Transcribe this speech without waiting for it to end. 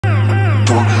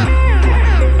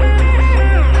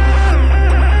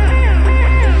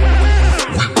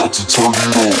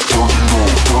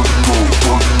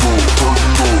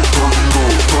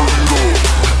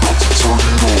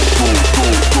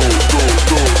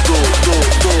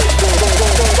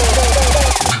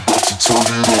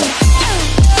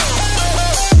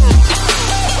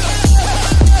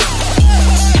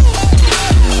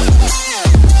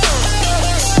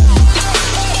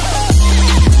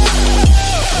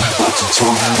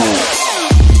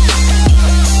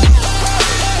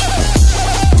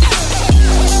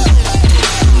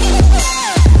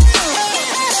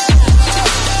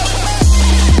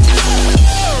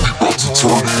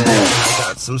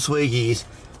Some Swiggies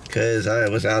because I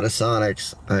was out of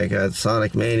Sonics. I got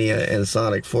Sonic Mania and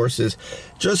Sonic Forces.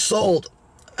 Just sold.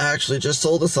 Actually, just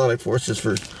sold the Sonic Forces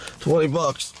for 20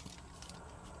 bucks.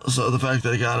 So the fact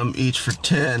that I got them each for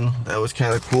 10, that was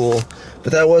kind of cool.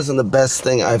 But that wasn't the best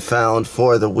thing I found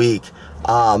for the week.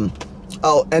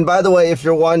 Oh, and by the way, if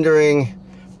you're wondering,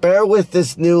 bear with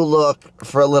this new look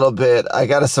for a little bit. I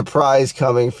got a surprise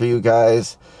coming for you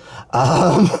guys.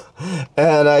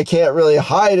 And I can't really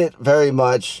hide it very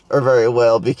much or very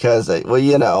well because, well,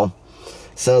 you know.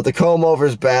 So the comb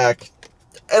over's back.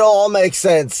 It'll all make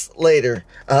sense later.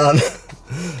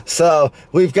 So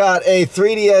we've got a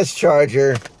 3DS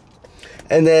charger.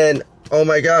 And then, oh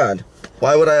my God,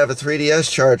 why would I have a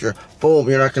 3DS charger? Boom,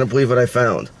 you're not going to believe what I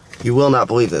found. You will not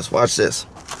believe this. Watch this.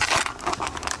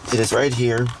 It is right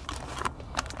here.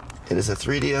 It is a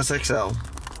 3DS XL.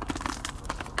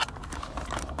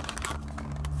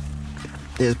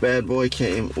 This bad boy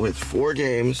came with 4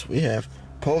 games. We have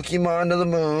Pokemon to the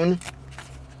Moon.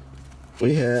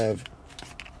 We have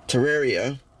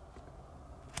Terraria.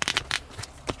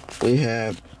 We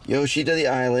have Yoshi to the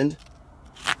Island.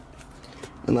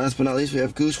 And last but not least, we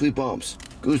have Goosebumps.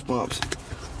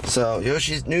 So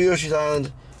New Yoshi's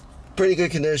Island, pretty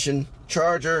good condition.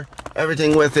 Charger,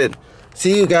 everything with it.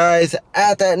 See you guys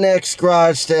at that next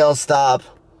garage sale stop.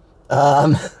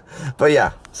 But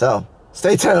yeah, so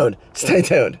stay tuned.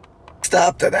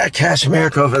 Stopped at that Cash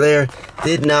America over there.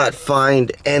 Did not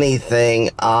find anything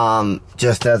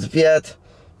just as of yet.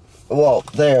 Well,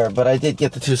 there, but I did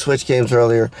get the 2 Switch games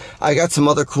earlier. I got some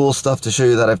other cool stuff to show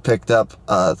you that I've picked up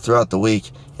throughout the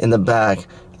week in the back.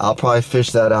 I'll probably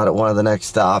fish that out at one of the next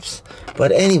stops.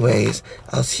 But anyways,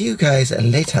 I'll see you guys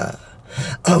later.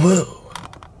 Oh, whoa.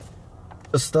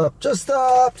 Just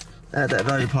stopped at that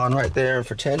value pawn right there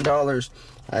for $10.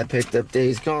 I picked up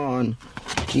Days Gone,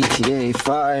 GTA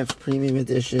 5 Premium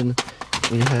Edition.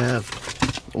 We have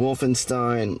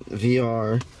Wolfenstein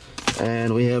VR,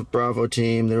 and we have Bravo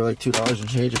Team. They're like $2 and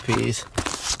change a piece.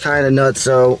 Kind of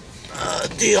nutso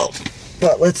deal.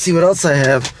 But let's see what else I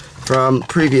have from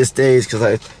previous days, because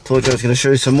I told you I was going to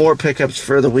show you some more pickups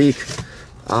for the week.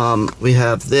 We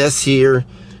have this here,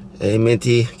 a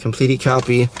minty, complete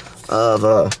copy of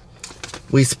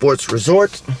Wii Sports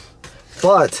Resort.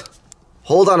 But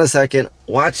hold on a second,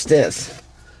 watch this.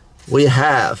 We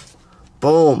have,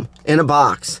 boom, in a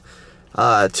box,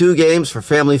 2 games for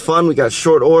family fun. We got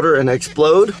Short Order and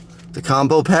Explode, the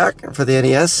combo pack for the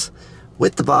NES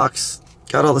with the box.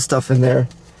 Got all the stuff in there.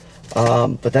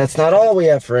 But that's not all we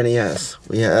have for NES.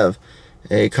 We have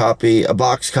a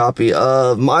box copy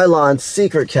of Milon's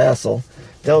Secret Castle.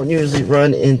 Don't usually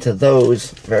run into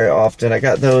those very often. I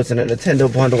got those in a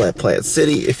Nintendo bundle at Plant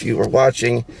City. If you were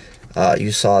watching,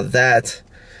 you saw that.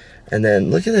 And then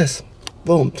look at this.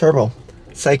 Boom, Turbo.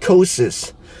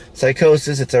 Psychosis.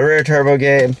 It's a rare Turbo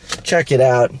game. Check it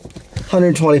out.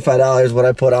 $125 what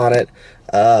I put on it.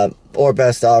 Or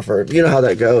best offer. You know how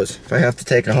that goes. If I have to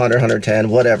take 100, 110,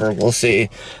 whatever, we'll see.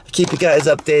 I'll keep you guys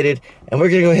updated. And we're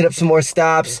going to go hit up some more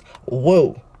stops.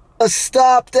 Whoa.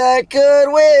 Stopped at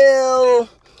Goodwill.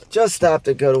 Just stopped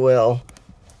at Goodwill.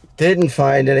 Didn't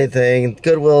find anything.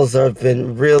 Goodwills have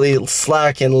been really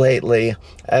slacking lately,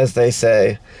 as they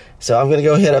say. So I'm going to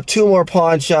go hit up 2 more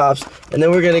pawn shops, and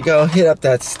then we're going to go hit up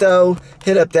that Stowe,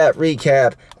 hit up that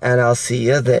recap, and I'll see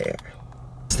you there.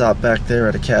 Stop back there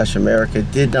at a Cash America.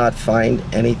 Did not find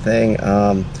anything.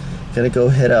 Going to go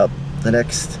hit up the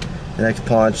next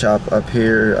pawn shop up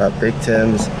here, Big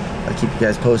Tim's. I'll keep you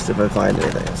guys posted if I find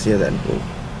anything. See you then. Ooh.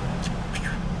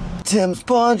 Tim's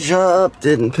Pawn Shop.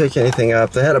 Didn't pick anything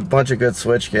up. They had a bunch of good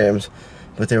Switch games,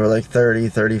 but they were like 30,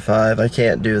 35. I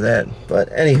can't do that.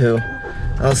 But anywho,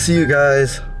 I'll see you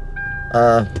guys.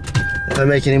 If I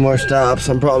make any more stops,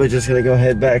 I'm probably just going to go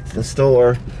head back to the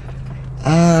store.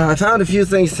 I found a few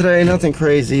things today. Nothing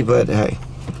crazy, but hey,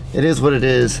 it is what it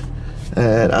is.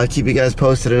 And I'll keep you guys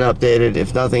posted and updated.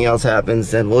 If nothing else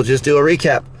happens, then we'll just do a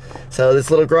recap. So this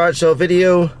little garage sale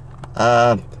video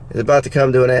is about to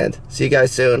come to an end. See you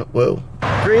guys soon. Woo.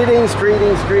 Greetings,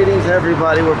 greetings, greetings,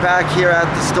 everybody. We're back here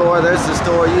at the store. There's the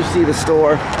store. You see the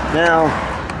store. Now,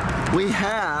 we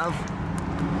have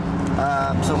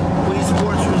some Wii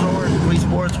Sports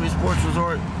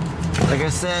Resort. Like I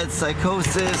said,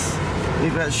 Psychosis.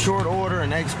 We've got Short Order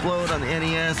and Explode on the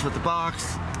NES with the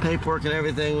box, paperwork and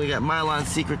everything. We got Mylon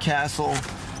Secret Castle.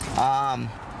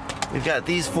 We've got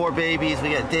these 4 babies.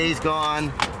 We got Days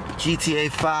Gone,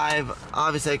 GTA 5.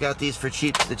 Obviously, I got these for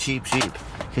cheap to the cheap.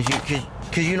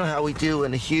 Because you know how we do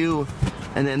in the Hue.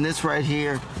 And then this right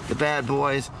here, the bad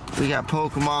boys. We got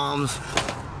Pokemoms.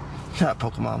 Not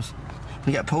Pokemoms.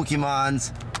 We got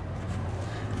Pokemons.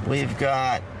 We've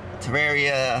got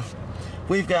Terraria.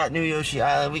 We've got New Yoshi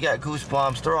Island. We got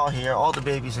Goosebumps. They're all here. All the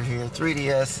babies are here.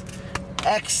 3DS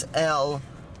XL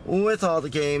with all the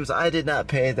games. I did not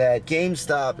pay that.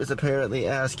 GameStop is apparently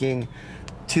asking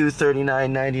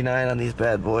 $239.99 on these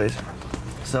bad boys.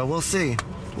 So we'll see.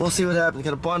 We'll see what happens.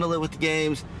 Gonna bundle it with the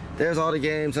games. There's all the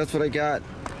games. That's what I got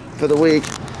for the week.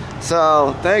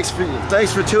 So thanks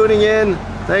for tuning in.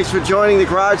 Thanks for joining the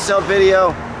garage sale video.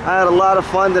 I had a lot of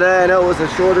fun today. I know it was a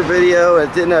shorter video.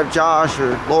 It didn't have Josh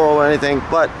or Laurel or anything,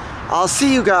 but I'll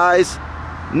see you guys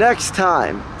next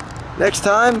time. Next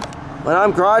time when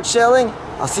I'm garage selling,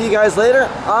 I'll see you guys later.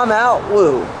 I'm out.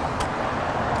 Woo.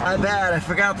 My bad. I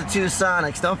forgot the 2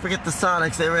 Sonics. Don't forget the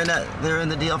Sonics. They're in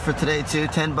the deal for today too.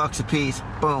 $10 a piece.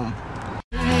 Boom.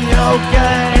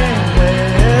 Okay.